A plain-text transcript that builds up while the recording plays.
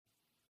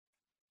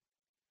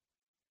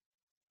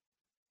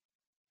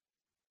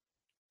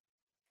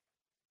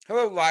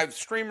Hello, live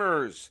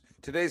streamers.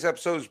 Today's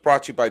episode is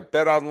brought to you by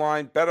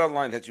BetOnline.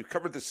 BetOnline has you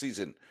covered this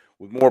season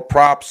with more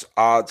props,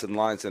 odds, and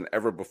lines than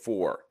ever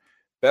before.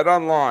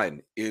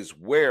 BetOnline is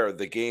where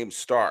the game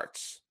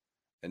starts.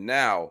 And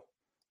now,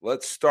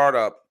 let's start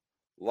up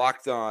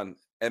Locked On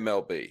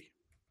MLB.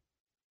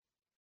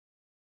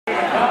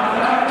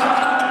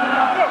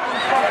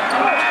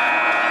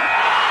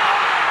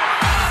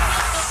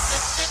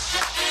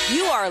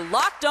 You are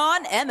Locked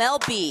On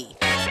MLB.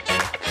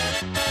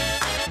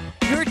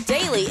 Your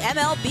daily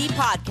MLB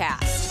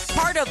podcast.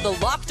 Part of the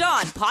Locked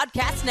On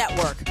Podcast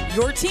Network.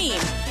 Your team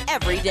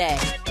every day.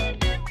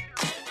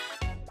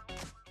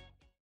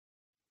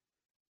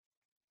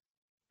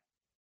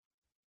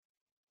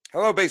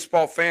 Hello,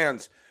 baseball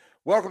fans.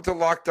 Welcome to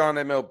Locked On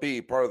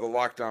MLB, part of the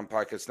Locked On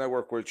Podcast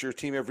Network, where it's your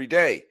team every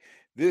day.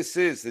 This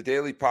is the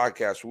daily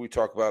podcast where we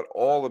talk about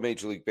all of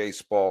Major League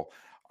Baseball.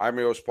 I'm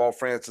your host, Paul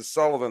Francis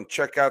Sullivan.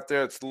 Check out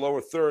there. It's the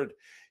lower third.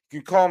 You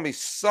can call me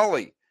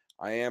Sully.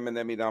 I am an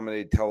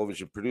Emmy-nominated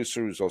television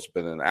producer who's also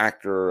been an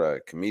actor,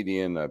 a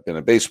comedian. I've been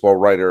a baseball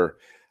writer,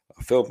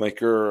 a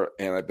filmmaker,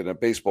 and I've been a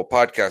baseball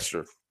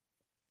podcaster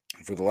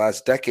for the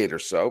last decade or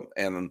so.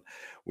 And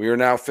we are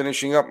now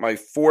finishing up my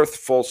fourth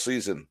full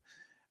season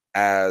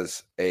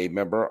as a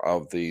member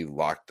of the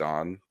Locked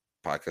On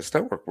Podcast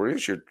Network, where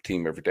it's your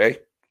team every day.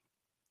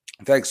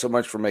 Thanks so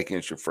much for making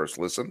it your first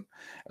listen,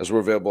 as we're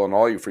available on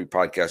all your free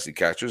podcasting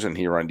catchers and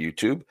here on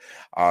YouTube.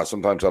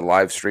 Sometimes on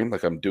live stream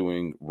like I'm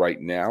doing right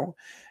now.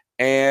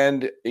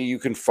 And you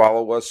can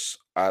follow us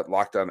at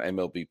Locked On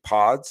MLB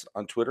Pods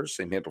on Twitter,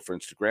 same handle for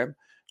Instagram.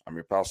 I'm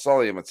your pal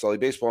Sully. I'm at Sully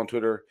Baseball on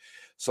Twitter,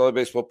 Sully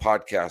Baseball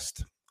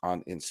Podcast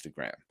on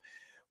Instagram.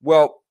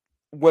 Well,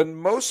 when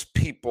most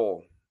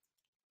people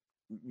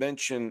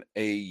mention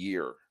a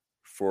year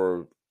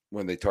for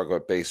when they talk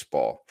about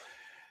baseball,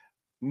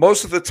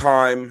 most of the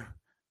time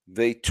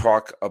they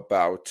talk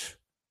about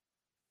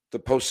the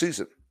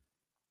postseason.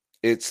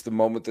 It's the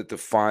moment that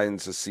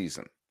defines a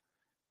season.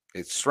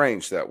 It's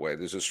strange that way.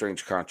 There's a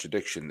strange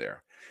contradiction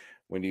there.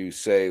 When you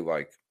say,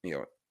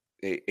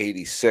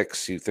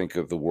 86, you think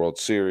of the World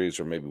Series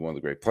or maybe one of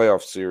the great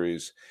playoff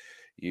series.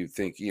 You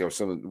think,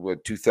 some of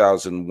what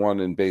 2001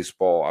 in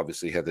baseball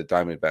obviously had the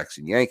Diamondbacks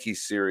and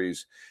Yankees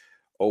series.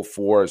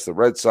 04 is the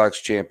Red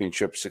Sox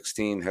championship.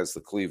 16 has the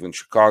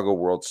Cleveland-Chicago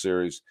World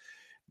Series.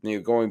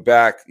 Going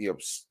back, through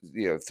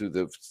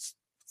the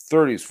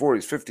 30s,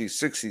 40s, 50s,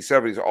 60s,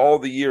 70s, all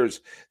the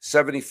years,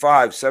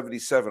 75,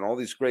 77, all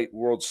these great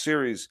World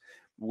Series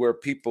where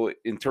people,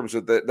 in terms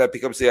of that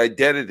becomes the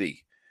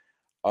identity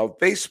of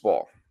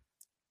baseball.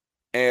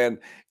 And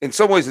in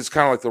some ways, it's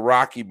kind of like the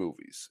Rocky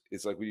movies.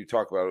 It's like when you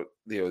talk about,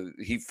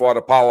 he fought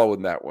Apollo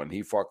in that one.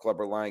 He fought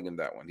Clubber Lang in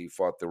that one. He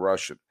fought the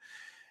Russian.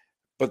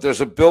 But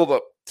there's a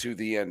buildup to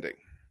the ending.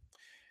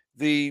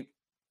 The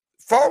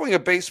following a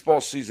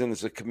baseball season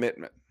is a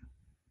commitment.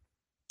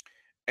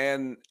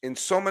 And in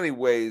so many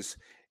ways,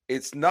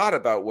 it's not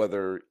about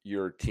whether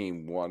your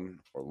team won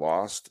or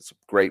lost. It's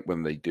great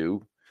when they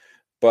do,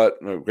 but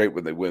great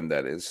when they win,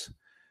 that is.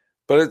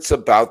 But it's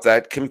about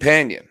that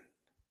companion.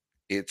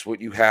 It's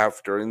what you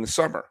have during the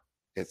summer.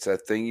 It's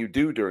that thing you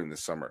do during the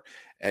summer.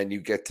 And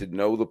you get to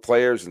know the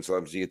players, and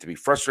sometimes you get to be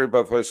frustrated by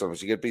the players,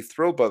 sometimes you get to be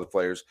thrilled by the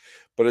players.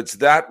 But it's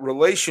that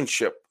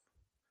relationship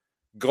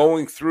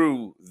going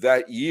through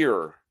that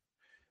year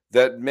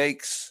that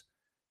makes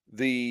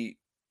the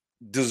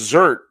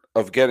dessert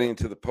of getting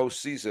into the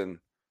postseason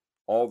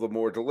all the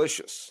more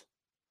delicious.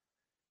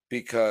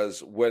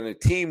 Because when a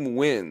team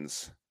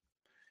wins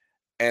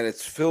and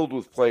it's filled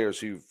with players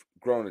who've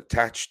grown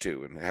attached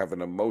to and have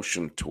an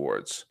emotion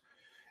towards,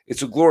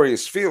 it's a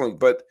glorious feeling.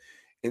 But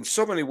in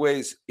so many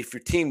ways, if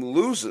your team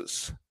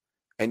loses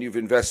and you've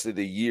invested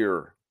a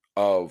year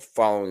of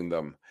following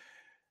them,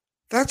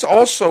 that's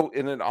also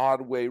in an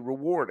odd way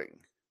rewarding.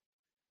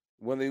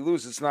 When they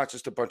lose, it's not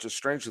just a bunch of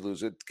strangers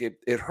lose.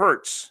 It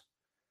hurts.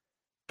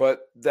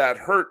 But that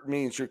hurt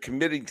means you're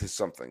committing to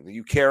something, that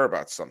you care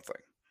about something.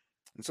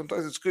 And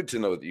sometimes it's good to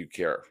know that you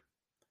care.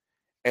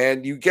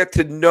 And you get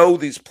to know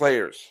these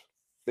players.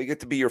 They get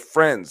to be your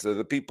friends. They're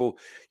the people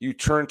you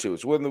turn to.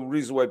 It's one of the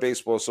reasons why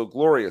baseball is so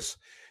glorious,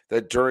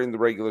 that during the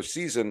regular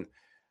season,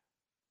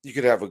 you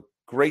could have a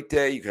great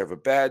day, you could have a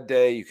bad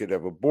day, you could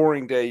have a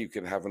boring day, you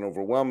could have an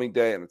overwhelming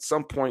day. And at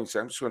some point, you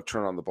say, I'm just going to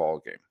turn on the ball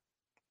game.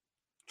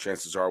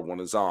 Chances are one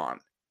is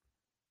on.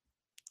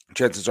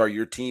 Chances are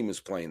your team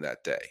is playing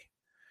that day.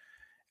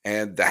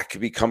 And that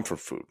could be comfort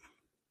food.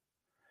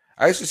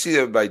 I used to see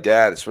that with my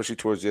dad, especially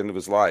towards the end of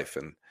his life.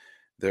 And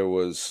there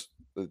was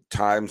the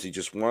times he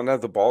just wanted to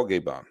have the ball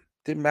game on.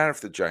 Didn't matter if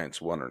the Giants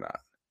won or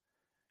not.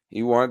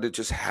 He wanted to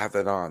just have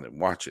it on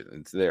and watch it.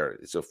 And it's there.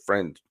 It's a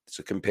friend. It's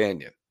a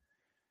companion.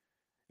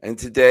 And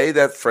today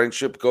that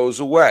friendship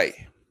goes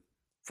away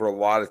for a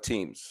lot of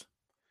teams,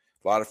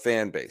 a lot of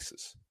fan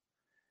bases.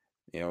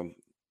 And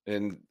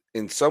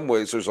in some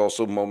ways, there's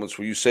also moments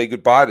where you say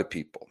goodbye to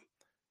people.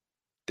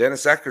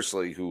 Dennis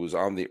Eckersley, who was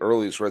on the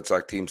earliest Red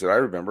Sox teams that I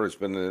remember, has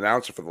been an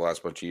announcer for the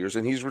last bunch of years,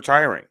 and he's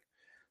retiring.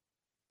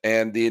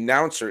 And the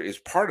announcer is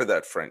part of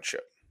that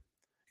friendship.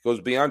 It goes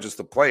beyond just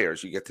the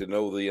players. You get to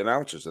know the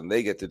announcers, and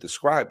they get to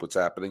describe what's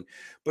happening.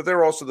 But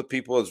they're also the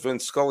people, as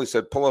Vince Scully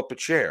said, pull up a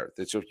chair.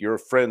 That's if you're a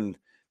friend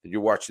that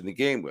you're watching the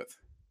game with.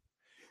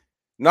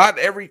 Not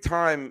every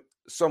time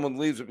someone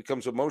leaves, it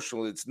becomes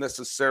emotional. It's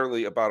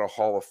necessarily about a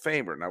Hall of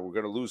Famer. Now, we're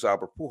going to lose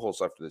Albert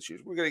Pujols after this year.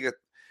 We're going to get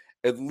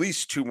at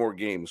least 2 more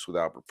games with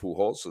Albert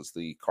Pujols as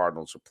the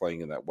Cardinals are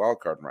playing in that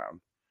wild card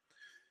round.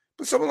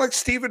 But someone like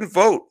Stephen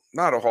Vogt,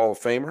 not a Hall of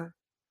Famer,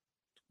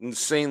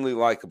 insanely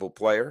likable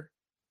player,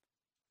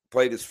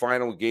 played his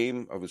final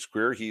game of his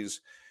career. He's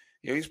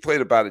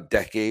played about a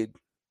decade,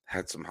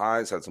 had some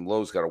highs, had some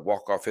lows, got a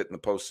walk-off hit in the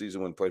postseason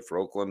when he played for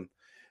Oakland,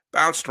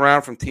 bounced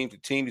around from team to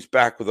team. He's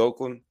back with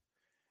Oakland,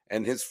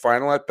 and his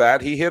final at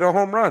bat, he hit a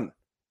home run,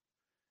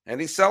 and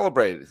he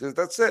celebrated.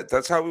 That's it.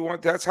 That's how we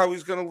want. That's how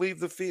he's going to leave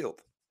the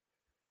field.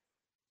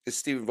 Is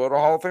Stephen Vogt a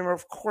Hall of Famer?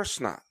 Of course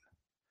not.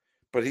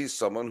 But he's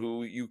someone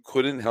who you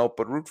couldn't help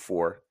but root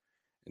for,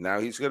 and now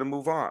he's going to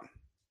move on.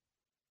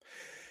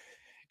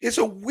 It's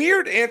a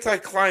weird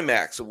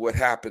anticlimax of what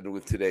happened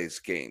with today's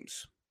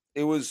games.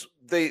 It was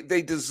they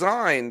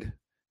designed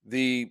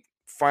the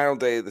final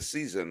day of the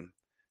season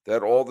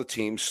that all the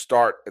teams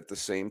start at the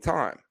same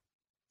time.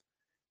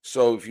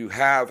 So if you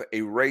have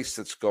a race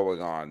that's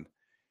going on,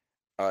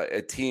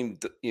 a team,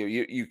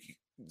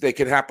 they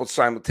can happen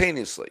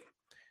simultaneously.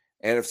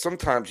 And if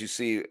sometimes you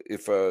see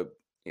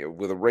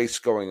with a race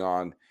going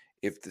on,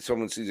 if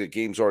someone sees a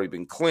game's already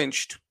been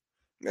clinched,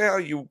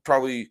 you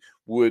probably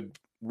would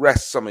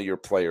rest some of your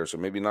players or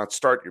maybe not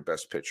start your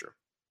best pitcher.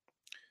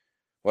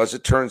 Well, as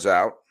it turns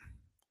out,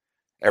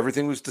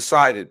 everything was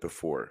decided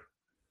before.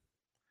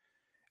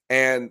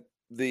 And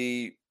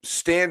the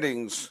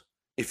standings,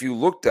 if you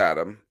looked at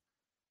them,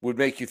 would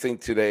make you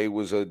think today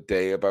was a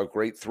day about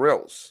great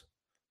thrills.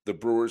 The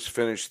Brewers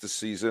finished the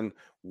season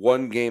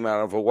 1 game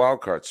out of a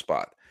wild card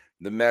spot.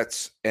 The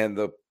Mets and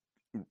the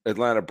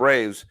Atlanta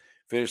Braves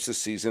finished the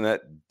season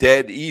at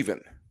dead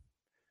even.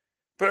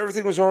 But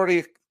everything was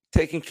already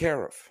taken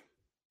care of.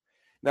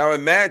 Now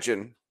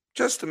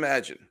just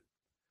imagine,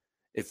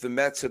 if the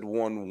Mets had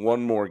won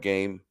 1 more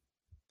game,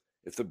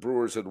 if the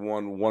Brewers had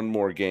won 1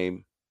 more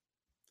game,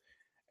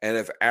 and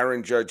if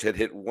Aaron Judge had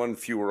hit 1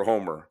 fewer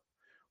homer,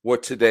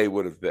 what today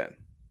would have been.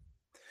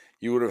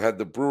 You would have had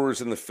the Brewers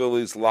and the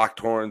Phillies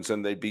locked horns,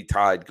 and they'd be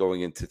tied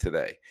going into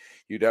today.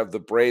 You'd have the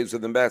Braves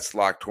and the Mets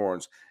locked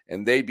horns,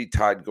 and they'd be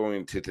tied going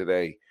into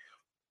today.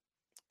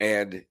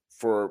 And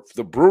for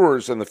the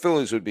Brewers and the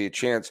Phillies, would be a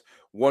chance.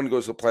 1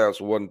 goes to the playoffs,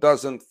 1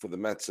 doesn't. For the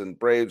Mets and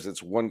Braves,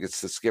 it's 1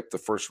 gets to skip the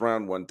first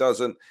round, 1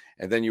 doesn't.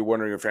 And then you're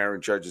wondering if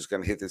Aaron Judge is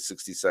going to hit his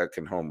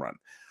 62nd home run.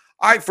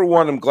 I, for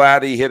one, am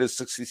glad he hit his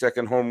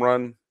 62nd home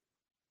run.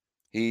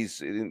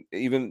 He's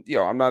even,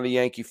 I'm not a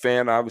Yankee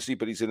fan, obviously,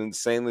 but he's an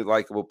insanely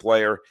likable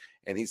player,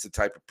 and he's the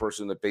type of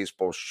person that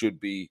baseball should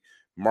be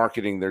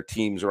marketing their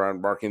teams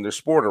around, marketing their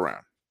sport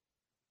around.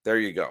 There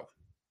you go.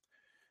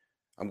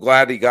 I'm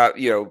glad he got,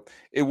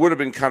 it would have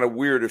been kind of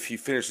weird if he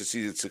finished the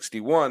season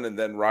 61 and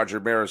then Roger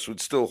Maris would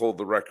still hold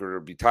the record or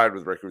be tied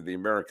with the record of the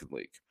American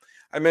League.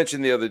 I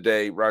mentioned the other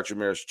day, Roger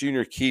Maris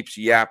Jr. keeps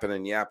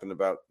yapping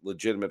about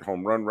legitimate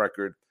home run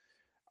record.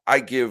 I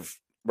give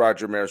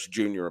Roger Maris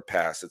Jr. a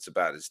pass. It's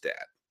about his dad.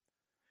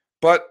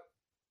 But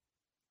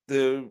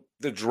the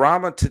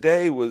drama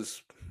today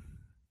was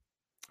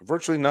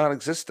virtually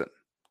non-existent.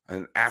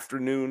 An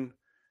afternoon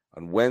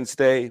on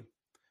Wednesday,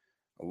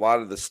 a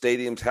lot of the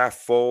stadiums half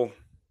full.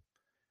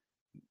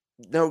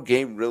 No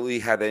game really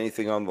had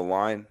anything on the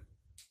line.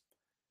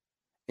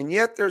 And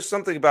yet there's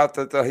something about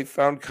that I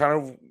found kind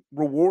of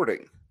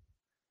rewarding.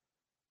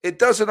 It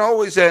doesn't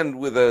always end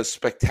with a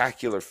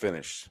spectacular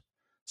finish.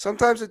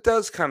 Sometimes it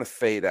does kind of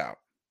fade out.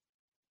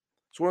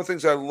 It's one of the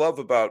things I love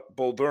about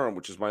Bull Durham,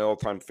 which is my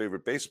all-time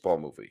favorite baseball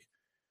movie.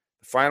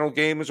 The final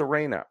game is a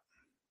rainout.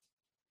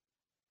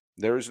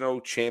 There is no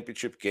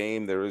championship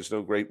game. There is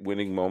no great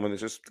winning moment.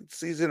 It's just the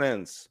season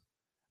ends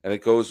and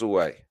it goes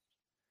away.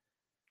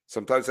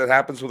 Sometimes that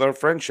happens with our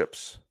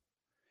friendships.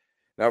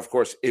 Now, of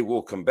course, it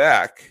will come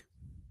back.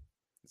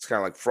 It's kind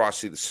of like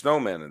Frosty the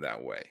Snowman in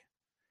that way.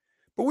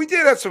 But we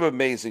did have some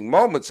amazing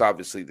moments,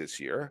 obviously, this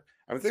year.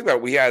 I mean, think about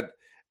it. We had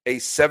a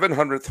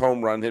 700th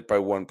home run hit by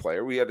one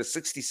player. We had a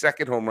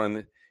 62nd home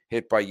run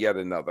hit by yet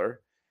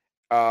another.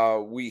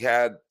 We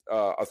had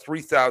a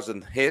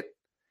 3,000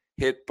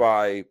 hit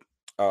by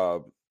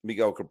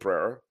Miguel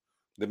Cabrera.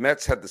 The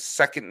Mets had the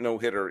second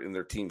no-hitter in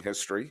their team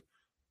history.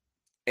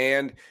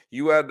 And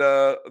you had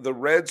the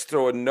Reds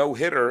throw a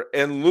no-hitter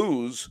and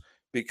lose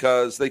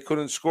because they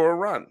couldn't score a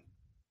run.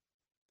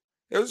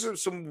 Those are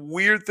some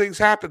weird things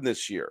happened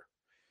this year.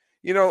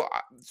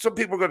 Some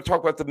people are going to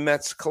talk about the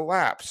Mets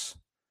collapse.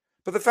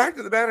 But the fact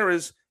of the matter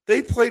is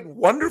they played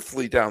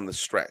wonderfully down the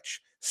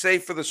stretch,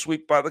 save for the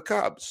sweep by the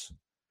Cubs.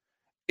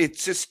 It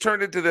just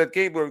turned into that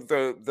game where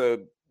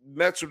the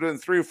Mets were doing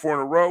 3 or 4 in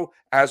a row,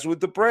 as with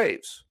the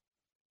Braves.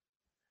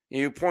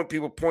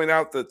 People point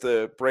out that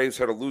the Braves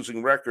had a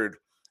losing record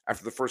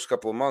after the first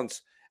couple of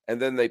months,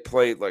 and then they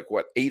played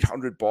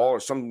 800 ball or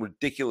some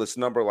ridiculous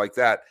number like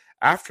that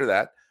after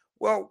that.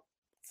 Well,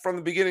 from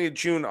the beginning of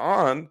June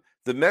on,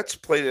 the Mets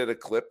played at a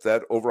clip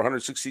that over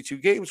 162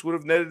 games would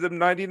have netted them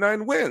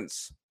 99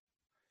 wins.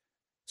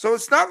 So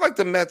it's not like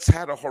the Mets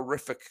had a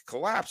horrific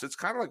collapse. It's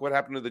kind of like what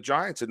happened to the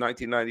Giants in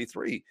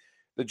 1993.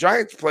 The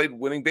Giants played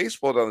winning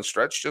baseball down the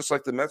stretch, just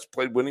like the Mets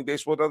played winning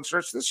baseball down the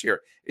stretch this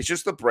year. It's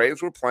just the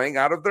Braves were playing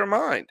out of their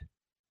mind.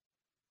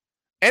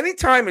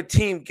 Anytime a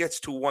team gets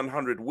to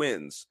 100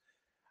 wins,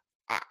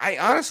 I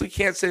honestly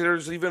can't say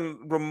there's even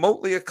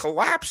remotely a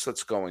collapse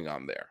that's going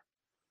on there.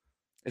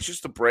 It's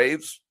just the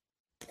Braves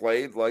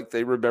played like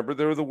they remember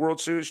they were the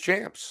World Series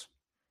champs.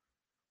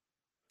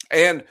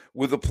 And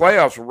with the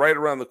playoffs right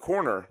around the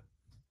corner,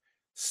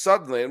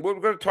 suddenly, and we're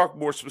going to talk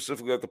more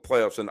specifically about the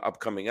playoffs in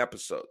upcoming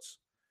episodes,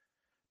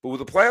 but with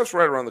the playoffs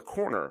right around the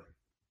corner,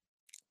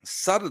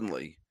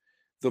 suddenly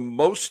the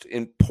most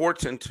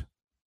important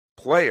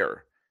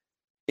player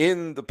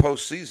in the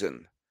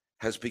postseason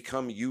has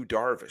become Yu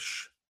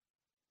Darvish.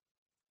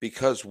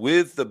 Because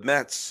with the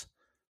Mets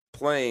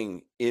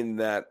playing in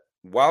that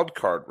wild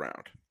card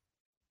round,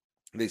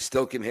 they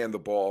still can hand the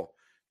ball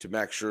to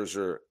Max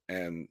Scherzer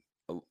and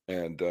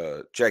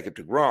Jacob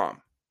deGrom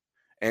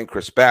and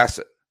Chris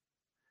Bassett.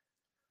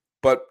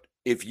 But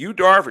if Yu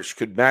Darvish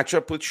could match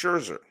up with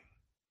Scherzer,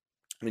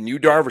 and Yu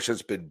Darvish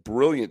has been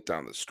brilliant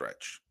down the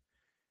stretch,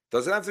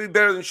 doesn't have to be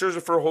better than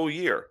Scherzer for a whole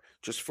year,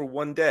 just for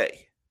one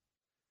day.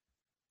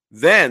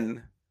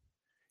 Then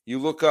you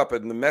look up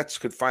and the Mets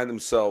could find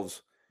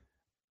themselves,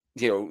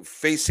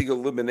 facing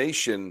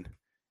elimination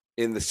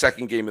in the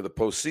second game of the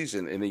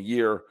postseason in a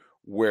year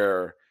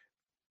where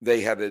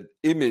they had an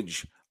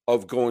image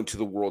of going to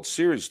the World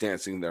Series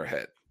dancing in their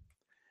head.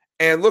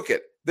 And look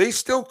at, they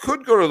still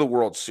could go to the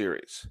World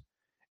Series.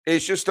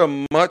 It's just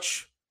a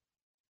much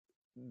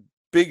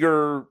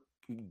bigger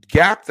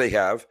gap they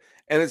have,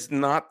 and it's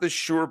not the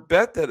sure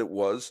bet that it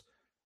was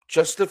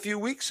just a few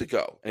weeks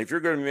ago. And if you're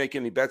going to make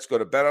any bets, go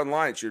to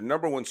BetOnline. It's your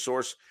number one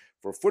source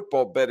for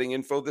football betting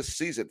info this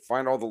season.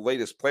 Find all the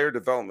latest player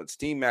developments,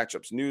 team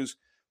matchups, news,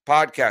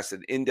 podcasts,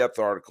 and in-depth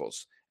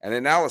articles, and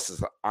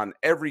analysis on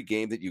every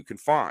game that you can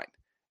find.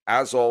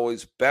 As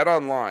always,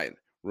 BetOnline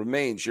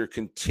remains your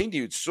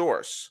continued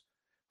source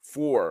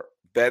for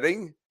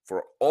betting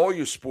for all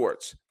your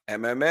sports.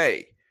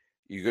 MMA.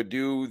 You could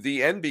do the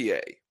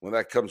NBA when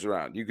that comes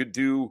around. You could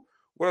do,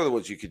 what other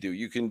ones you could do?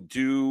 You can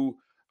do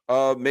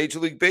Major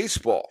League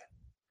Baseball.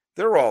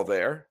 They're all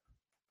there.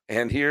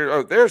 And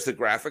here, there's the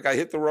graphic. I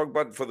hit the wrong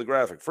button for the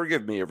graphic.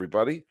 Forgive me,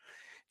 everybody.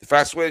 The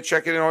fastest way to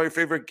check in on all your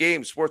favorite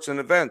games, sports, and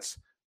events.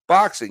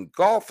 Boxing,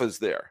 golf is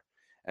there.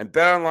 And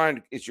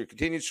BetOnline is your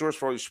continued source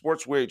for all your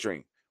sports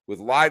wagering with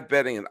live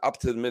betting and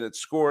up-to-the-minute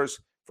scores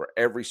for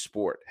every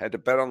sport. Head to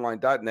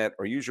betonline.net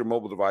or use your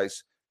mobile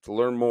device to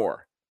learn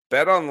more.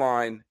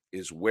 BetOnline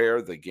is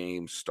where the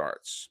game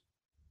starts.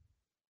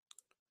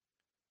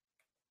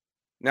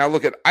 Now,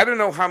 look at, I don't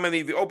know how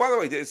many of you, by the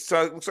way,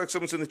 it looks like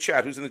someone's in the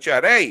chat. Who's in the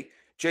chat? Hey,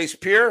 Jace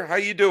Peer, how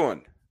you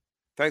doing?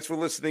 Thanks for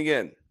listening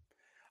in.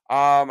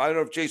 I don't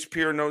know if Jace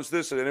Peer knows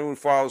this, and anyone who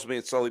follows me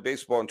at Sully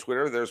Baseball on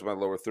Twitter, there's my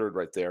lower third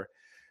right there.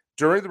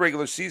 During the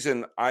regular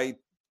season, I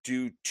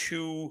do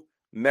two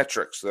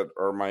metrics that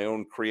are my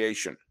own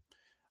creation.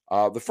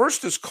 The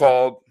first is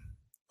called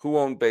Who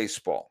Owned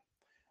Baseball.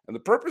 And the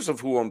purpose of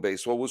Who Owned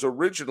Baseball was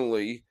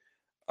originally,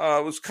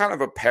 it was kind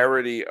of a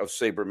parody of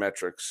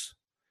sabermetrics.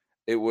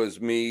 It was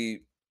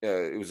me,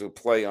 it was a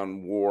play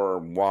on war,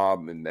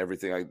 WOB, and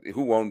everything.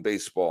 Who Owned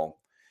Baseball.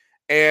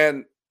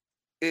 And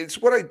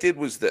it's what I did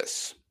was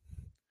this.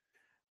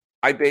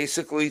 I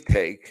basically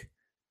take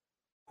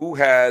who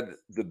had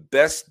the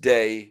best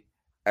day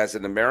as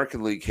an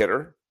American League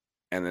hitter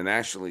and a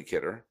National League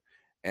hitter,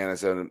 and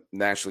as a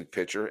National League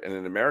pitcher and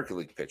an American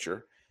League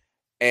pitcher,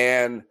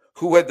 and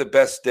who had the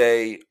best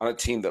day on a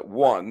team that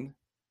won.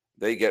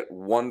 They get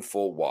one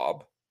full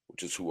WOB,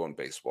 which is Who Owned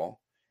Baseball.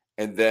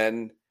 And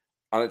then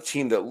on a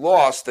team that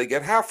lost, they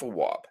get half a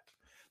WOB.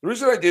 The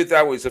reason I did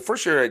that was the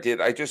first year I did,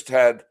 I just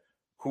had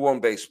Who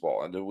Owned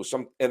Baseball. And there was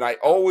and I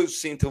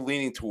always seemed to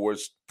leaning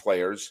towards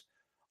players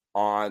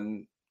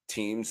on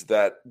teams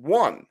that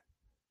won.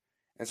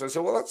 And so I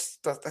said, well,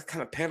 that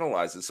kind of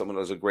penalizes someone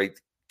who has a great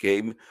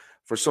game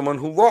for someone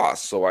who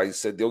lost. So I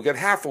said, you'll get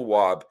half a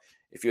WOB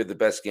if you had the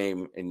best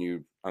game and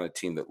you on a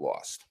team that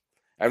lost.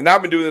 I've now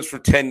been doing this for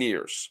 10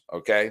 years,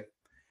 okay?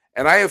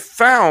 And I have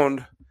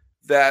found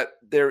that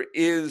there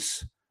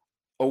is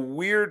a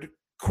weird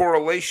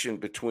correlation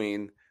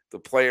between the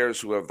players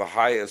who have the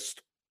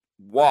highest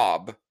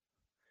WOB,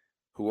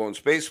 Who Owns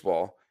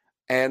Baseball,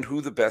 and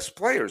who the best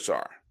players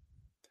are.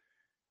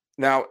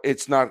 Now,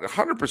 it's not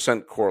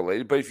 100%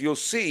 correlated, but if you'll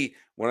see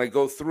when I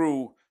go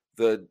through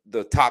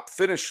the top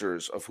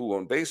finishers of Who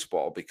Owned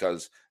Baseball,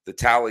 because the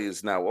tally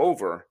is now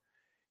over,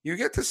 you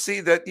get to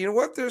see that, you know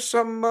what, there's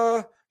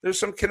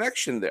some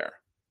connection there.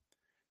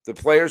 The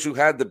players who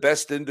had the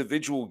best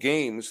individual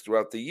games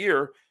throughout the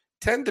year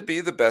tend to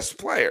be the best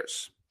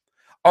players.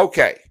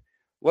 Okay,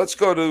 let's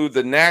go to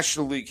the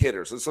National League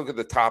hitters. Let's look at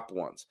the top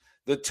ones.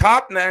 The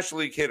top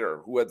National League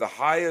hitter who had the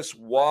highest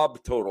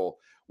WOB total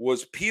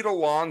was Pete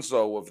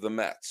Alonso of the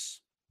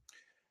Mets.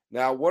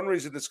 Now, one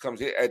reason this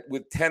comes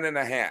with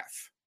 10.5.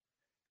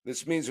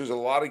 This means there's a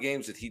lot of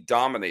games that he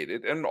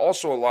dominated, and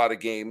also a lot of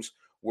games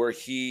where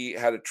he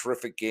had a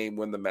terrific game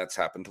when the Mets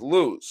happened to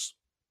lose.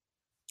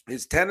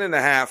 His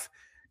 10.5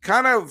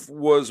 kind of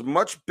was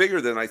much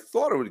bigger than I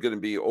thought it was going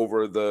to be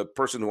over the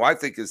person who I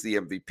think is the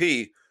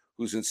MVP,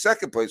 who's in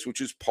second place,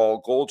 which is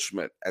Paul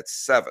Goldschmidt at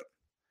 7.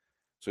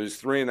 So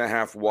he's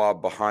 3.5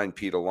 WAB behind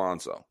Pete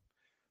Alonso.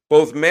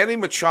 Both Manny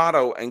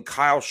Machado and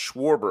Kyle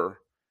Schwarber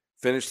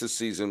finished the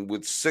season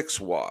with 6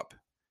 WAB,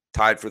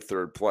 tied for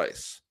third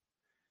place.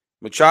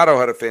 Machado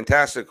had a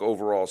fantastic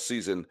overall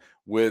season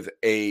with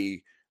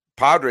a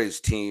Padres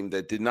team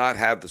that did not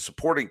have the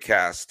supporting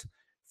cast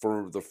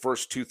for the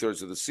first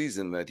 2/3 of the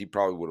season that he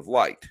probably would have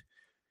liked.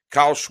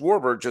 Kyle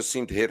Schwarber just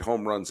seemed to hit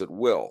home runs at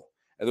will.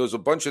 And there was a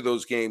bunch of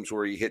those games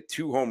where he hit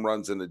 2 home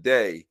runs in a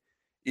day,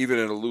 even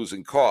in a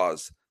losing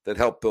cause, that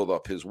helped build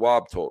up his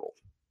WAB total.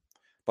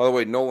 By the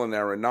way, Nolan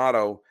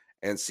Arenado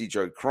and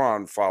C.J.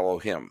 Cron follow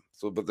him.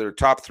 But their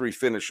top 3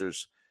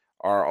 finishers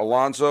are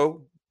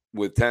Alonso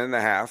with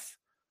 10.5,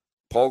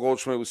 Paul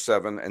Goldschmidt with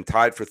 7, and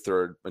tied for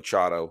third,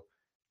 Machado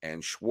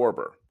and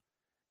Schwarber.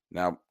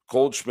 Now,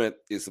 Goldschmidt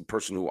is the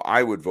person who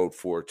I would vote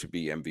for to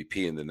be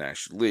MVP in the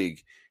National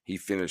League. He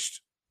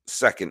finished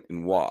second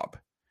in WAB.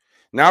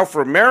 Now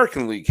for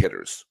American League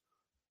hitters,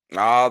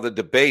 the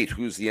debate,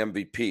 who's the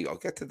MVP? I'll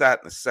get to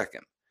that in a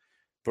second.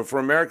 But for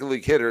American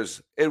League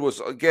hitters, it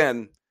was,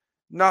 again,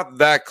 not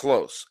that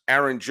close.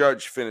 Aaron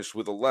Judge finished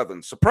with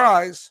 11.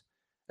 Surprise!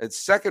 At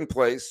second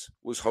place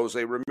was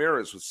Jose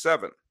Ramirez with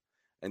 7.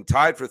 And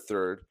tied for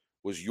third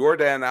was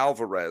Yordan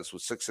Alvarez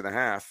with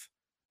 6.5.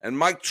 And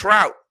Mike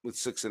Trout with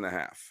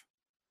 6.5.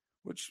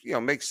 Which,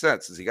 makes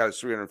sense as he got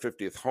his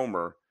 350th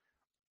homer.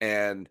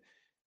 And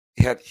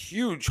he had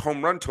huge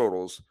home run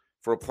totals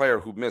for a player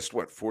who missed,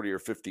 40 or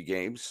 50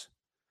 games.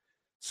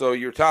 So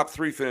your top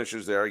 3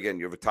 finishers there, again,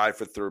 you have a tie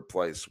for third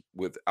place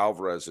with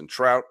Alvarez and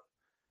Trout.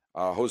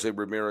 Jose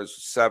Ramirez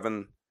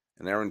 7,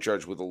 and Aaron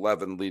Judge with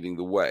 11 leading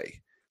the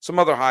way. Some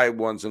other high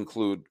ones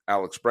include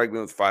Alex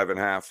Bregman with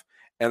 5.5,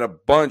 and a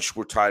bunch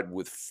were tied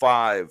with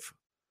 5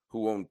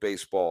 who owned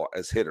baseball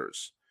as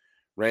hitters.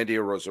 Randy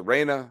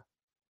Arozarena,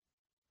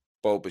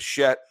 Bo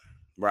Bichette,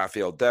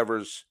 Rafael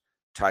Devers,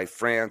 Ty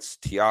France,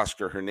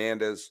 Teoscar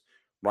Hernandez,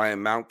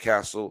 Ryan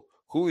Mountcastle,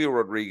 Julio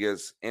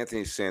Rodriguez,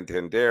 Anthony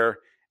Santander,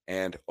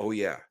 and,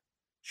 Shohei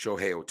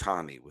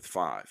Ohtani with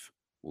 5.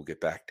 We'll get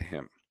back to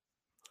him.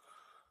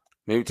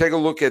 Maybe take a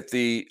look at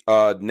the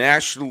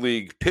National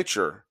League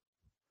pitcher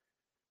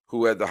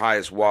who had the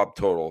highest WAB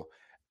total.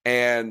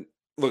 And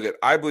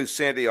I believe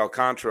Sandy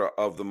Alcantara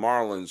of the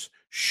Marlins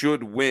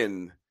should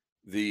win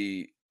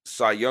the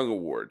Cy Young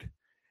Award.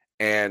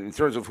 And in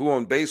terms of who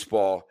owned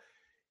baseball,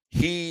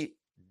 he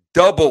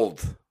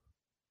doubled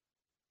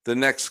the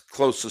next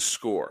closest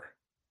score.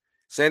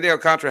 Sandy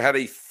Alcantara had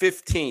a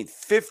 15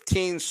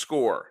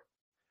 score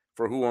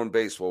for who owned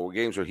baseball,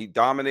 games where he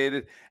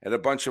dominated, and a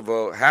bunch of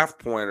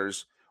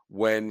half-pointers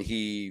when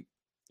he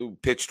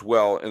pitched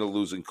well in a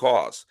losing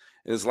cause.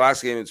 In his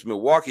last game against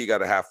Milwaukee, he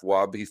got a half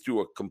WAB. He threw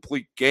a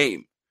complete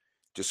game.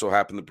 Just so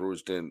happened the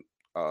Brewers didn't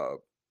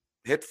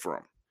hit for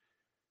him.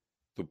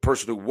 The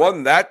person who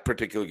won that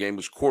particular game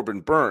was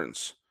Corbin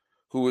Burns,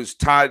 who was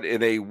tied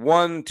in a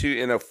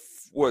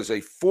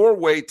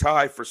 4-way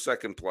tie for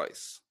second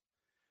place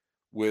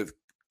with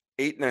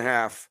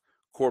 8.5.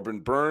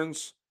 Corbin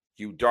Burns,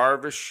 Yu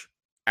Darvish,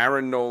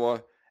 Aaron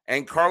Nola,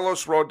 and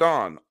Carlos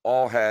Rodon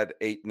all had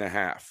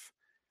 8.5.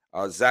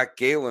 Zach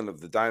Gallen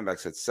of the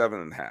Diamondbacks had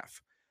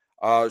 7.5.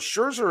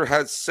 Scherzer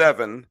had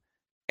 7,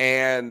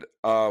 and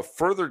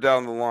further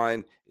down the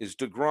line is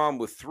DeGrom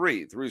with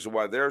 3. The reason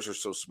why theirs are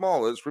so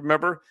small is,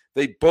 remember,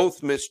 they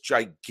both missed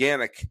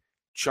gigantic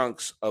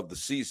chunks of the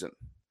season.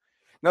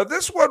 Now,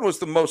 this one was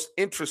the most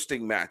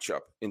interesting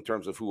matchup in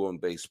terms of who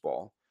owned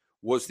baseball,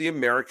 was the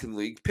American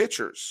League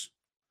pitchers.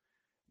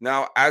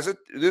 Now,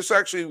 this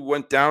actually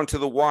went down to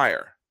the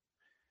wire.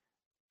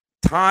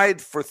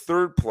 Tied for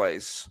third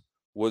place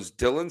was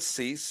Dylan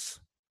Cease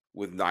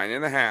with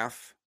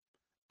 9.5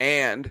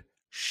 and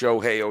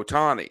Shohei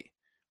Ohtani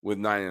with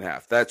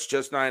 9.5. That's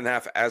just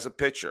 9.5 as a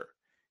pitcher.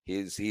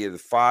 He had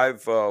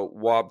 5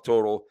 WAB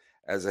total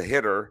as a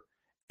hitter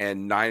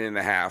and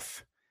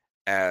 9.5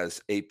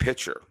 as a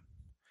pitcher.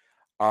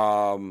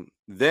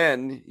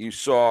 Then you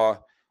saw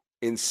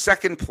in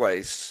second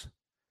place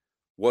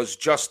was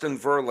Justin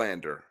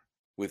Verlander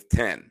with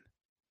 10.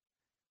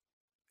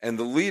 And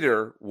the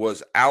leader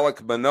was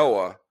Alek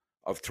Manoah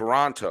of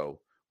Toronto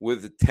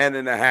with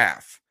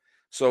 10.5.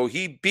 So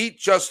he beat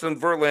Justin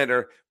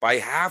Verlander by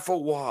half a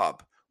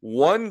WAB.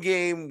 One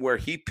game where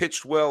he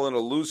pitched well in a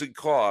losing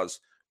cause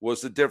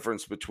was the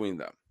difference between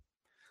them.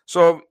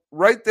 So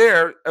right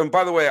there, and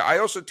by the way, I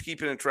also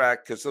keep it in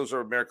track because those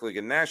are American League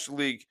and National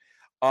League.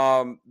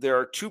 There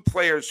are 2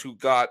 players who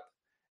got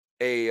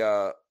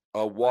a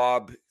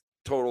WAB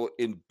total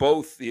in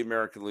both the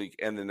American League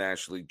and the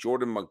National League.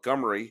 Jordan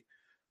Montgomery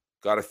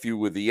got a few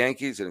with the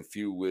Yankees and a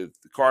few with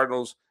the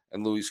Cardinals,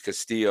 and Luis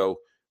Castillo,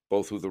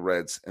 both with the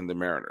Reds and the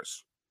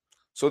Mariners.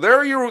 So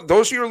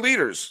those are your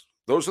leaders.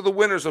 Those are the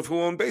winners of Who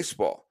Owned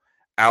Baseball.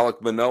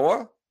 Alek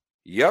Manoah,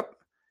 yep.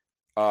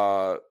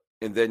 And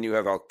then you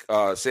have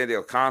Sandy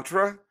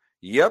Alcantara.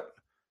 Yep.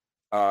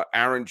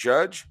 Aaron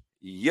Judge.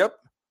 Yep.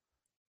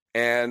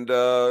 And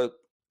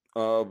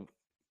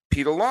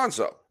Pete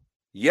Alonso.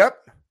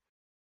 Yep.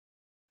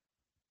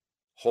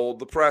 Hold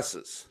the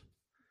presses.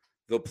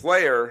 The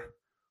player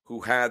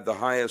who had the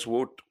highest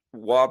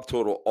WOB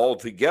total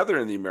altogether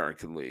in the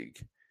American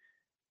League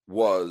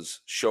was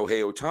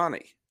Shohei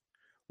Ohtani.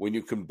 When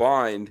you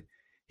combined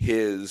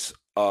his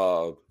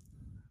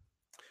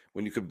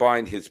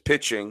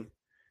pitching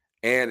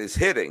and his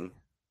hitting,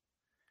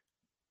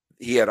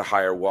 he had a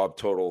higher WOB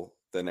total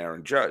than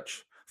Aaron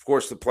Judge. Of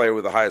course, the player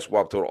with the highest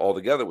WOB total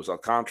altogether was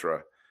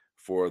Alcantara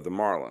for the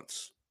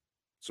Marlins.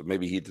 So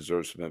maybe he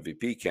deserves some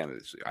MVP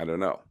candidacy. I don't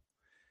know.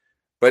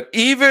 But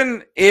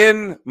even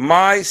in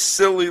my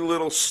silly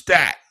little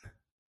stat,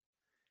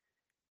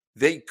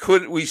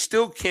 we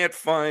still can't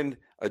find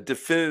a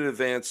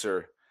definitive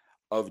answer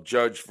of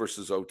Judge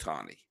versus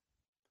Ohtani,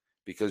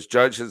 because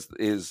Judge won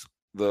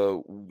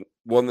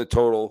the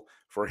total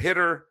for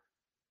hitter,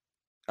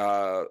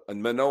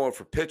 and Manoah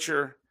for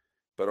pitcher,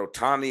 but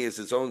Ohtani is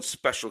his own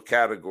special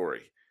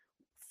category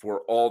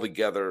for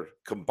altogether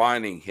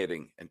combining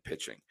hitting and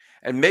pitching.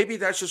 And maybe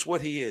that's just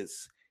what he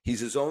is. He's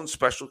his own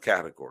special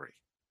category.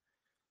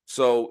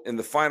 So in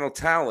the final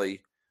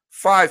tally,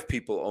 5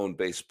 people owned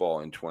baseball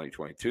in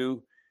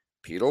 2022: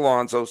 Pete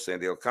Alonso,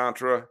 Sandy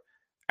Alcantara,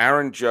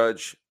 Aaron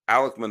Judge,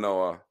 Alek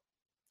Manoah,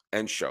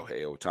 and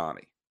Shohei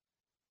Ohtani.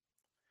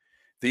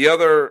 The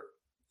other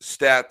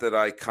stat that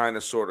I kind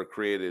of sort of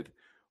created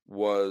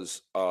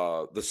was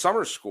the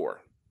summer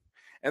score.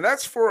 And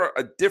that's for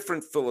a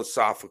different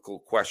philosophical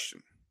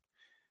question.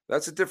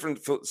 That's a different,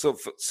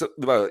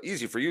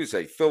 easy for you to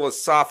say,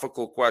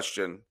 philosophical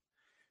question,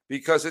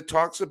 because it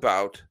talks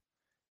about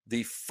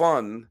the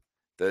fun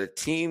that a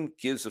team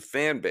gives a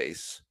fan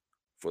base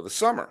for the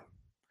summer.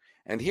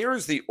 And here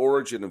is the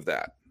origin of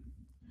that.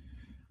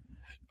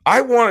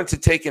 I wanted to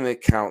take into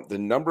account the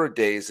number of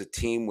days a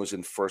team was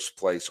in first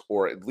place,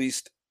 or at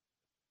least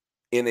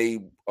in a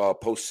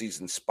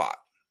postseason spot.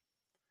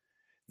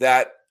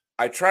 That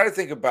I try to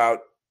think about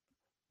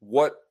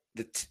what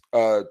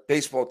the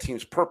baseball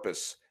team's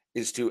purpose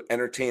is, to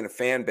entertain a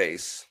fan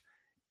base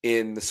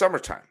in the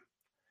summertime.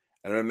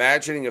 And I'm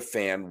imagining a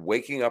fan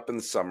waking up in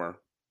the summer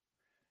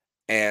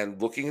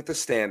and looking at the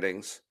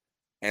standings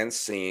and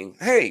seeing,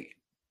 hey,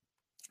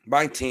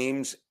 my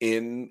team's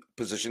in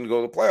position to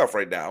go to the playoff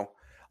right now.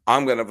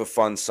 I'm going to have a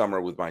fun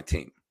summer with my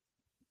team.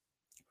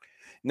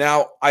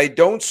 Now, I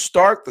don't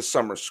start the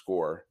summer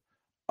score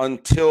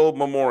until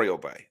Memorial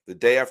Day, the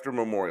day after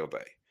Memorial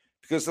Day,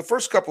 because the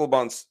first couple of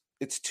months,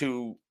 it's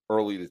too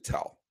early to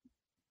tell.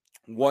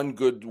 One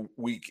good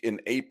week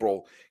in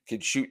April can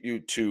shoot you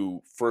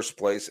to first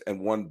place, and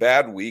one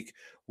bad week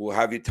will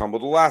have you tumble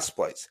to last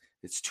place.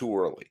 It's too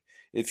early.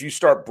 If you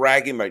start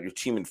bragging about your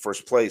team in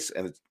first place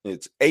and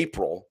it's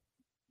April,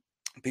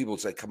 people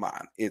say, come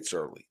on, it's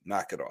early.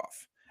 Knock it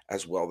off.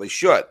 As well they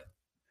should.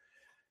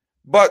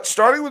 But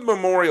starting with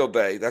Memorial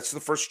Day, that's the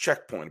first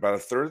checkpoint. About a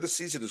third of the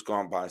season has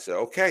gone by. I say,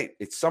 okay,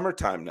 it's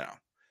summertime now.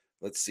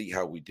 Let's see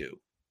how we do.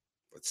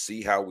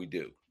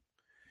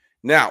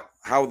 Now,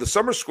 how the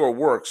summer score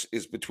works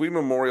is between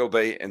Memorial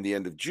Day and the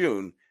end of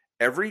June,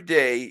 every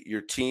day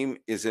your team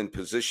is in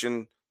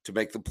position to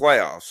make the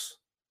playoffs,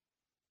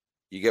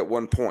 you get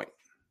 1 point.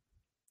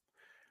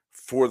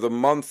 For the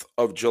month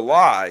of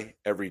July,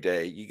 every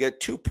day, you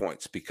get 2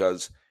 points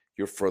because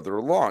you're further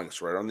along.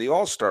 It's right on the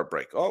All-Star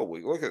break. Oh,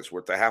 look at this.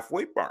 We're at the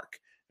halfway mark,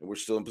 and we're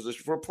still in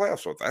position for a playoff.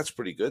 So that's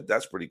pretty good.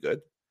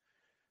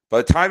 By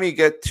the time you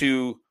get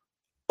to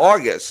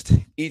August,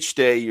 each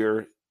day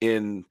you're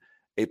in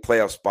a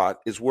playoff spot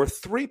is worth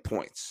 3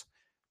 points,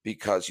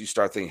 because you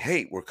start thinking,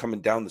 hey, we're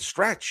coming down the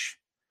stretch,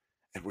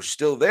 and we're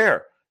still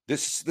there.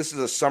 This is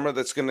a summer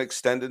that's going to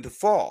extend into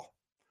fall.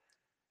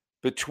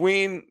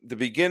 Between the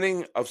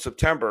beginning of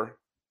September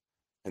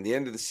and the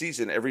end of the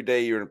season, every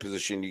day you're in a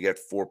position, you get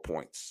 4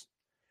 points,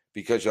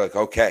 because you're like,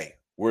 okay,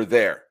 we're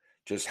there.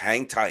 Just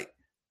hang tight.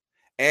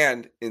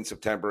 And in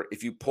September,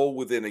 if you pull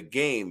within a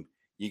game,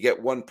 you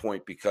get 1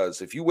 point,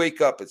 because if you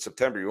wake up in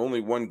September, you're only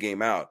 1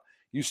 game out,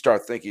 you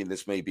start thinking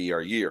this may be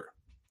our year.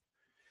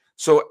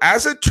 So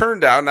as it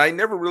turned out, and I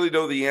never really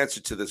know the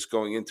answer to this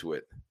going into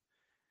it,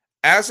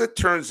 as it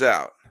turns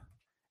out,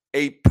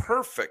 a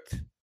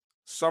perfect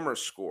summer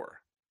score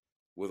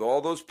with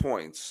all those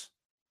points,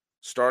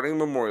 starting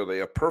Memorial Day,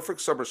 a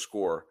perfect summer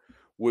score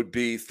would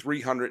be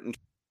 300.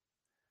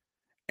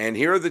 And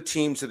here are the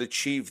teams that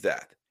achieved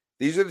that.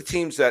 These are the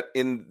teams that,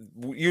 in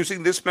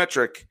using this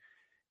metric,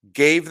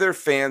 gave their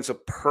fans a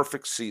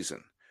perfect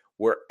season,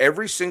 where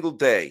every single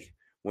day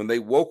when they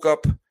woke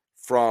up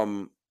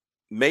from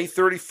May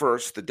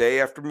 31st, the day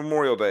after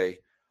Memorial Day,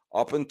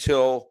 up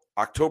until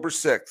October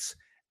 6th,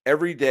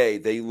 every day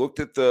they looked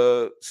at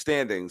the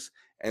standings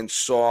and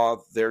saw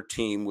their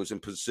team was in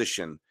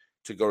position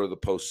to go to the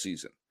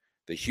postseason.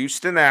 The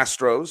Houston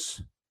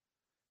Astros,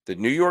 the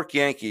New York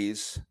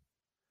Yankees,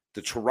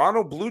 the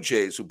Toronto Blue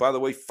Jays, who, by the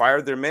way,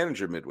 fired their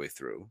manager midway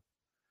through,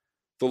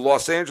 the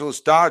Los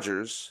Angeles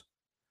Dodgers,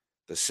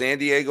 the San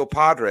Diego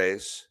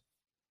Padres,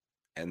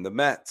 and the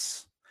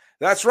Mets.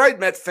 That's right,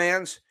 Met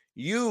fans.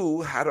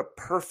 You had a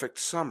perfect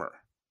summer.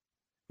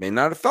 May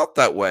not have felt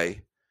that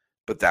way,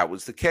 but that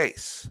was the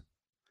case.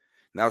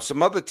 Now,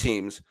 some other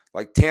teams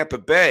like Tampa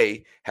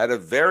Bay had a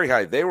very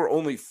high. They were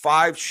only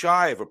 5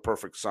 shy of a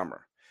perfect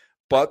summer.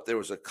 But there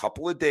was a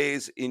couple of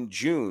days in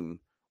June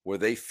where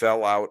they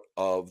fell out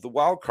of the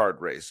wild card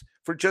race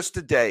for just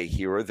a day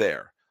here or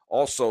there.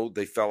 Also,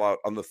 they fell out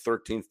on the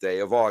 13th day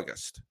of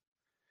August.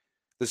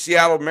 The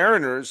Seattle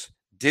Mariners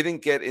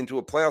didn't get into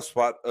a playoff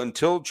spot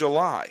until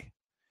July,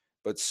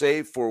 but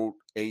save for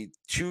a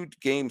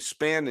 2-game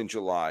span in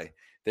July,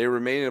 they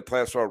remained in a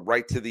playoff spot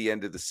right to the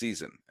end of the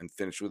season and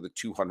finished with a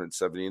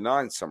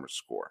 279 summer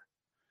score.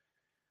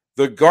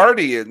 The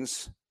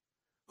Guardians,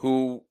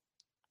 who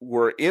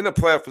were in a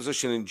playoff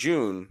position in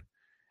June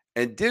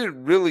and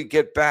didn't really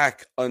get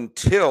back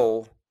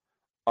until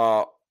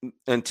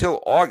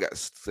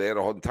August. They had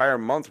an entire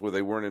month where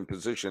they weren't in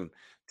position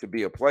to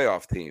be a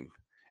playoff team,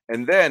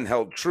 and then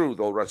held true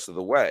the rest of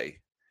the way,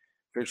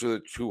 finished with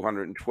a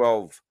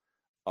 212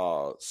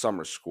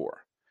 summer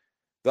score.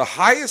 The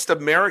highest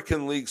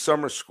American League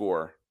summer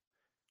score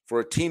for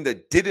a team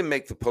that didn't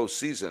make the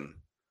postseason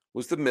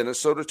was the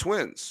Minnesota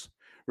Twins.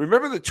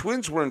 Remember, the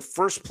Twins were in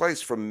first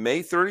place from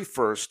May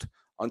 31st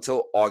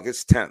until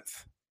August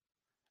 10th.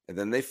 And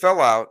then they fell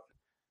out.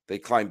 They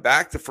climbed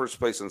back to first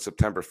place on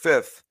September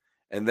 5th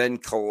and then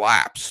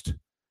collapsed.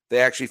 They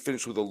actually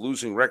finished with a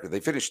losing record. They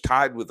finished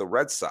tied with the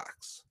Red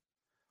Sox.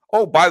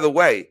 Oh, by the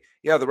way,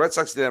 yeah, the Red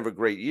Sox didn't have a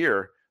great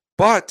year,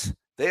 but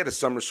they had a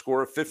summer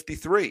score of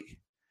 53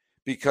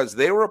 because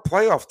they were a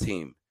playoff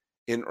team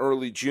in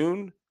early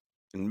June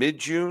and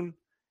mid-June,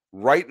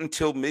 right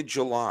until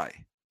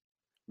mid-July.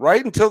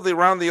 Right until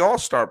around the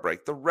All-Star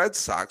break, the Red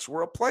Sox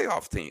were a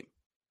playoff team.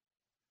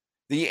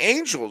 The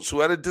Angels, who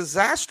had a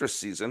disastrous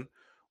season,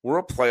 were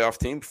a playoff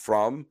team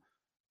from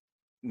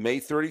May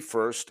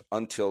 31st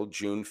until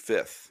June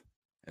 5th,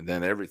 and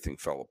then everything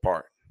fell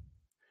apart.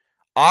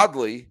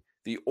 Oddly,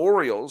 the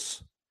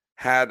Orioles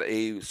had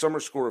a summer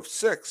score of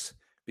 6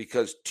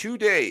 because 2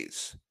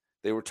 days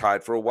they were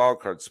tied for a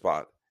wild card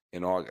spot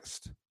in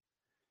August.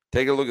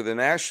 Take a look at the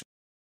National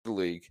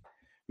League.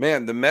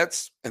 Man, the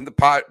Mets and the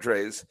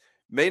Padres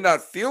may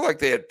not feel like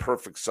they had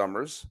perfect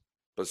summers,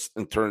 but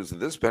in terms of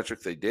this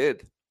metric, they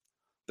did.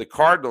 The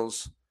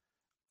Cardinals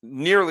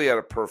nearly had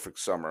a perfect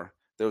summer.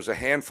 There was a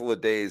handful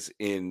of days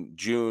in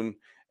June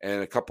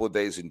and a couple of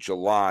days in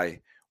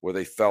July where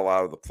they fell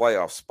out of the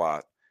playoff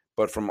spot.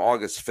 But from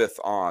August 5th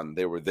on,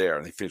 they were there,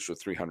 and they finished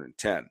with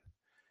 310.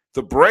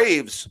 The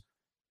Braves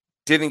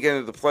didn't get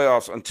into the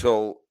playoffs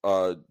until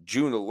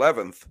June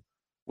 11th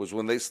was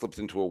when they slipped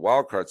into a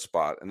wild card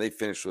spot, and they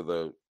finished with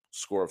a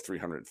score of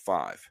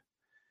 305.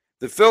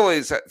 The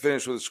Phillies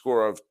finished with a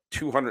score of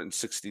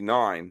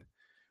 269,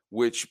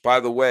 which, by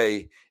the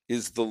way,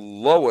 is the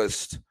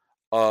lowest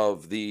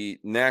of the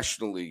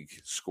National League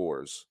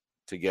scores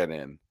to get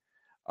in.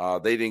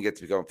 They didn't get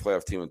to become a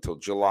playoff team until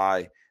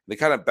July. They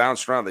kind of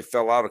bounced around. They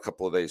fell out a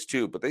couple of days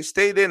too, but they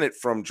stayed in it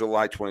from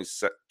July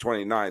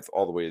 29th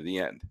all the way to the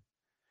end.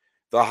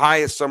 The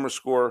highest summer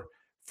score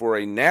for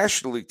a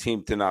National League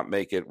team to not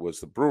make it was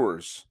the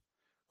Brewers,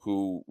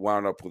 who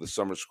wound up with a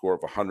summer score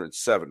of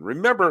 107.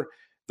 Remember,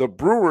 the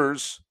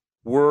Brewers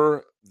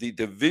were the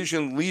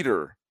division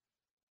leader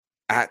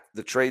at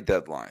the trade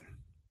deadline,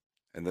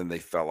 and then they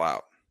fell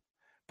out.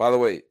 By the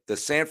way, the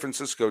San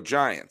Francisco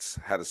Giants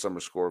had a summer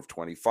score of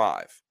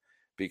 25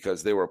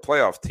 because they were a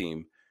playoff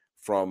team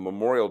from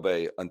Memorial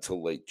Day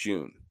until late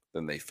June.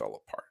 Then they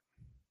fell apart.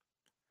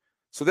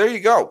 So there you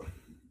go.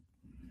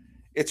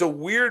 It's a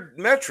weird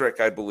metric,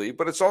 I believe,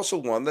 but it's also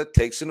one that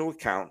takes into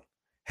account,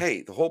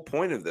 hey, the whole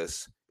point of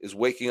this is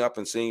waking up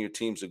and seeing your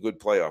team's a good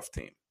playoff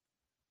team.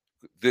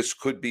 This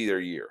could be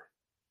their year.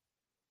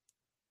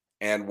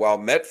 And while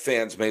Met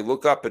fans may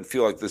look up and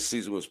feel like this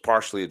season was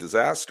partially a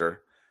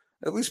disaster,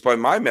 at least by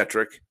my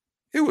metric,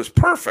 it was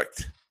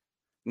perfect.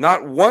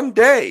 Not one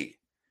day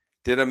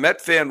did a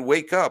Met fan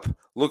wake up,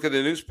 look at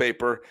the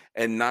newspaper,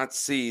 and not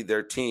see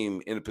their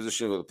team in a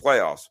position with the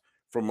playoffs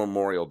from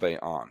Memorial Day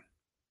on.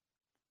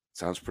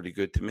 Sounds pretty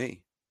good to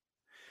me.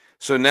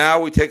 So now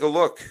we take a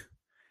look,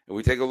 and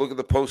we take a look at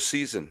the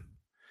postseason.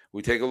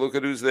 We take a look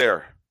at who's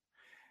there.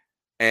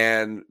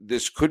 And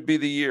this could be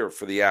the year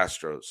for the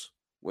Astros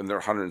when they're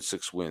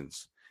 106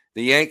 wins.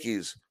 The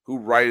Yankees, who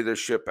righted their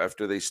ship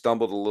after they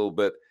stumbled a little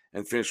bit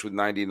and finished with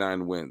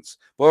 99 wins.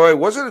 By the way,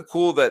 wasn't it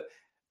cool that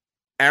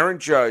Aaron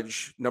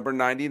Judge, number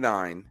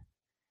 99,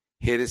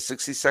 hit his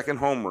 62nd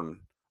home run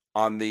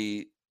on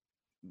the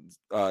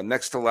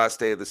next to last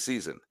day of the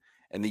season?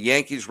 And the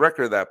Yankees'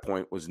 record at that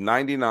point was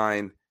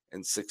 99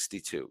 and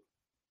 62.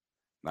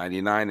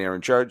 99,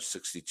 Aaron Judge,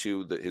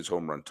 62, his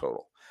home run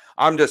total.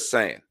 I'm just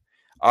saying.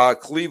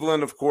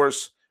 Cleveland, of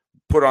course,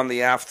 put on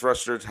the aft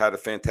thrusters, had a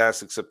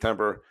fantastic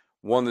September,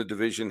 won the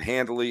division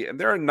handily, and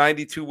they're a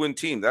 92-win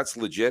team. That's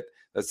legit.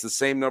 That's the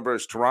same number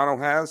as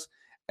Toronto has,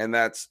 and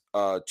that's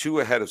 2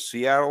 ahead of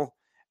Seattle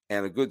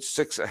and a good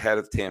 6 ahead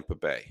of Tampa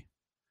Bay.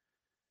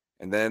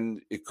 And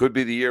then it could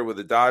be the year with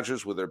the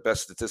Dodgers with their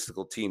best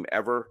statistical team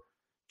ever,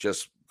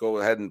 just go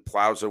ahead and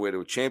plows their way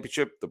to a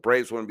championship. The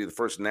Braves want to be the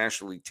first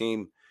National League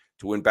team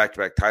to win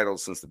back-to-back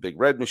titles since the Big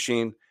Red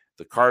Machine.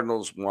 The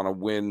Cardinals want to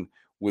win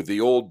with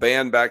the old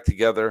band back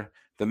together.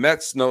 The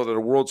Mets know that a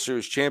World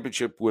Series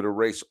championship would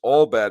erase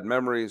all bad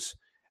memories.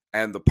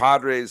 And the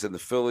Padres and the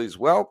Phillies,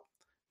 well,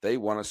 they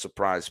want to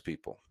surprise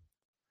people.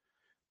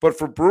 But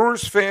for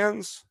Brewers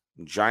fans,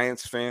 and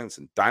Giants fans,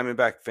 and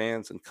Diamondback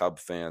fans, and Cub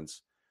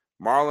fans,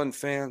 Marlin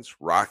fans,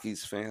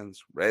 Rockies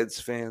fans, Reds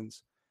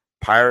fans,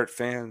 Pirate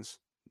fans,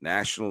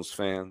 Nationals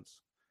fans,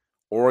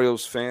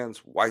 Orioles fans,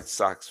 White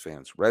Sox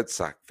fans, Red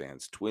Sox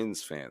fans,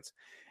 Twins fans,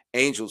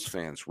 Angels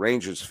fans,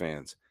 Rangers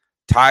fans,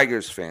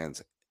 Tigers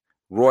fans,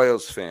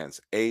 Royals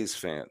fans, A's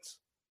fans.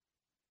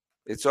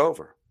 It's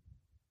over.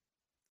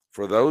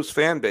 For those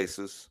fan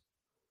bases,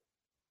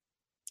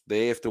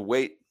 they have to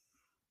wait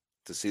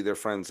to see their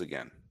friends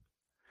again.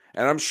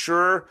 And I'm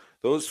sure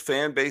those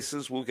fan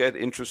bases will get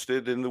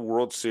interested in the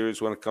World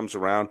Series when it comes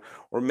around,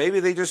 or maybe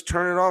they just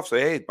turn it off,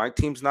 say, hey, my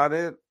team's not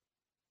in it.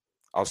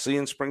 I'll see you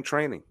in spring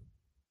training.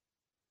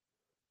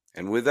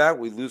 And with that,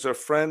 we lose our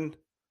friend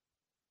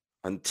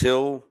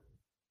until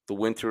the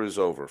winter is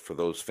over for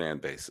those fan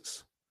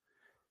bases.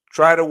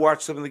 Try to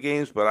watch some of the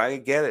games, but I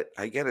get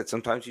it.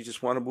 Sometimes you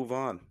just want to move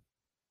on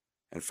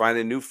and find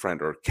a new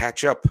friend or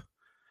catch up.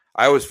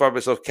 I always find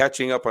myself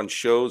catching up on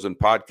shows and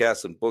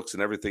podcasts and books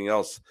and everything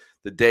else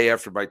the day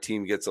after my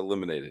team gets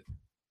eliminated.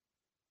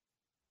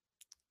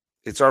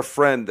 It's our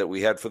friend that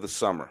we had for the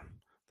summer.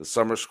 The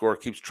summer score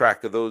keeps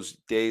track of those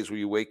days where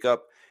you wake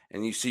up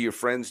and you see your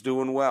friends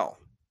doing well.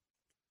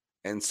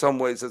 And in some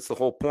ways, that's the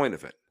whole point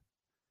of it.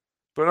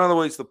 But in other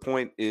ways, the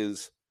point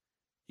is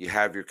you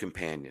have your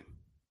companion.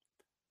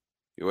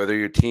 Whether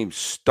your team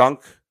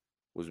stunk,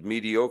 was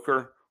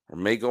mediocre, or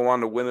may go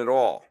on to win it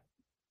all.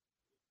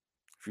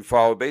 If you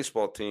follow a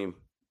baseball team,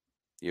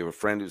 you have a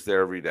friend who's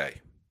there every day.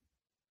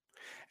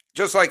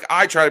 Just like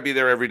I try to be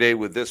there every day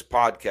with this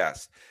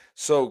podcast.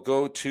 So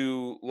go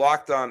to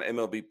Locked On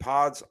MLB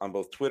Pods on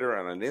both Twitter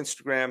and on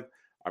Instagram.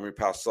 I'm your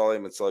pal Sully.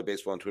 I'm at Sully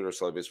Baseball on Twitter,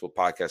 Sully Baseball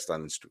Podcast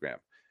on Instagram.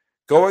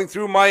 Going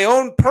through my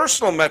own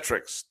personal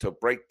metrics to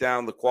break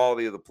down the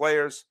quality of the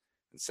players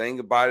and saying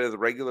goodbye to the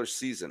regular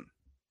season.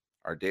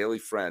 Our daily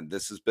friend.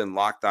 This has been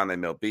Locked On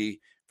MLB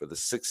for the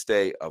 6th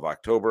day of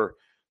October,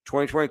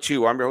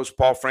 2022. I'm your host,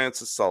 Paul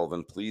Francis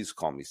Sullivan. Please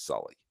call me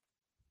Sully.